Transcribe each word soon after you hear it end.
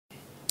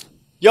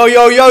Yo,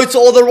 yo, yo to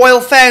all the royal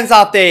fans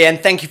out there,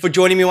 and thank you for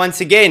joining me once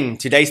again.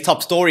 Today's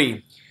top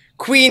story.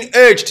 Queen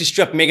urged to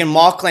strip Meghan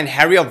Markle and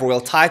Harry of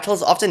royal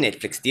titles after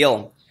Netflix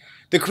deal.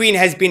 The Queen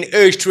has been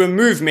urged to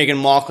remove Meghan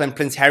Markle and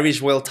Prince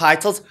Harry's royal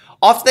titles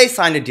after they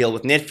signed a deal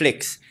with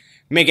Netflix.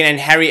 Meghan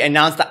and Harry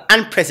announced the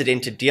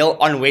unprecedented deal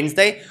on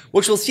Wednesday,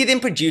 which will see them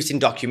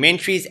producing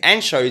documentaries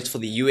and shows for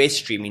the US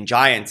streaming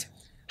giant.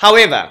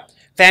 However,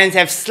 fans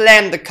have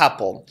slammed the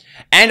couple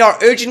and are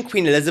urging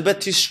Queen Elizabeth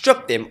to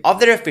strip them of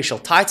their official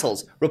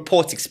titles,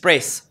 reports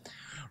express.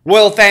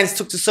 Royal fans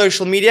took to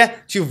social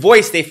media to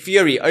voice their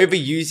fury over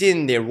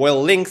using their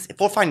royal links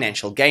for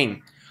financial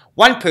gain.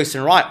 One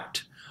person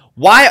wrote,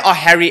 "Why are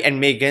Harry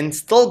and Meghan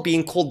still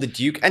being called the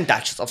Duke and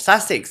Duchess of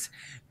Sussex?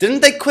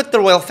 Didn't they quit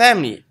the royal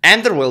family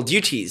and the royal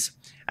duties?"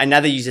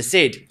 Another user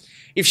said,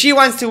 "If she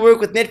wants to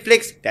work with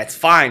Netflix, that's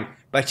fine,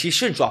 but she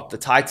should drop the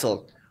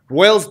title.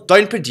 Royals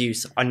don't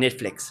produce on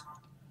Netflix."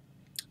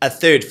 A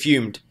third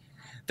fumed.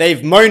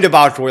 "They've moaned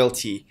about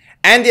royalty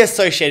and the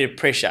associated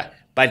pressure,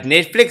 but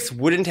Netflix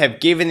wouldn't have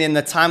given them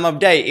the time of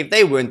day if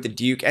they weren't the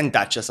Duke and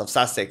Duchess of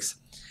Sussex."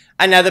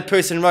 Another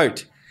person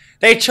wrote,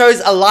 "They chose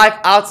a life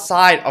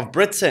outside of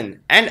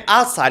Britain and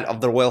outside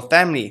of the royal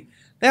family.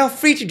 They are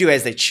free to do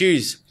as they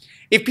choose.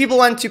 If people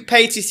want to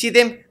pay to see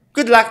them,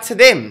 good luck to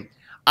them.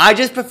 I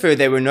just prefer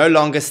they were no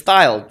longer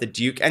styled the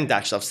Duke and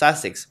Duchess of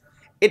Sussex.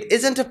 It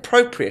isn't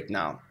appropriate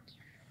now."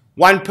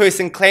 One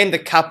person claimed the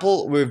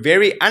couple were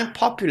very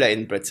unpopular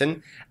in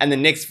Britain and the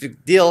Netflix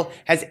deal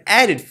has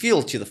added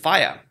fuel to the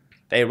fire.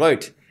 They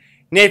wrote,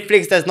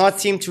 "Netflix does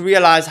not seem to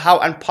realize how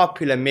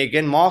unpopular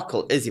Meghan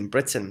Markle is in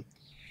Britain.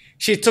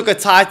 She took a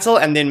title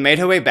and then made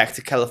her way back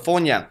to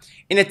California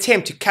in an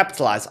attempt to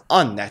capitalize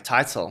on that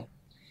title.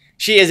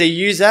 She is a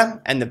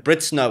user and the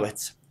Brits know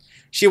it.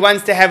 She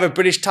wants to have a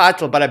British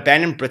title but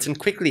abandoned Britain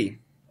quickly."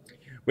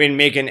 When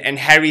Meghan and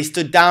Harry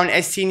stood down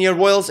as senior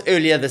royals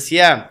earlier this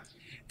year,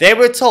 they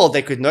were told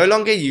they could no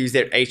longer use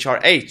their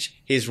HRH,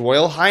 His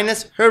Royal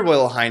Highness, Her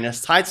Royal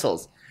Highness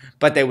titles,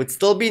 but they would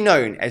still be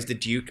known as the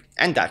Duke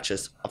and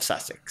Duchess of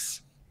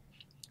Sussex.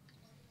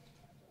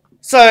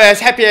 So, as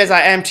happy as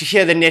I am to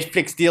hear the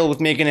Netflix deal with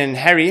Meghan and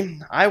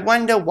Harry, I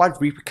wonder what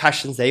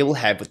repercussions they will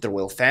have with the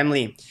royal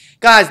family.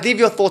 Guys, leave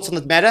your thoughts on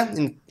the matter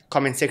in the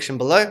comment section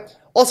below.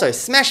 Also,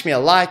 smash me a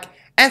like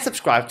and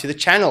subscribe to the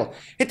channel.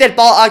 Hit that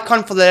bell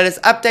icon for the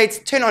latest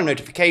updates, turn on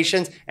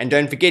notifications, and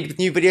don't forget, with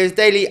new videos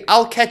daily,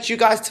 I'll catch you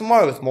guys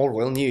tomorrow with more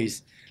royal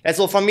news. That's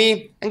all from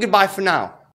me, and goodbye for now.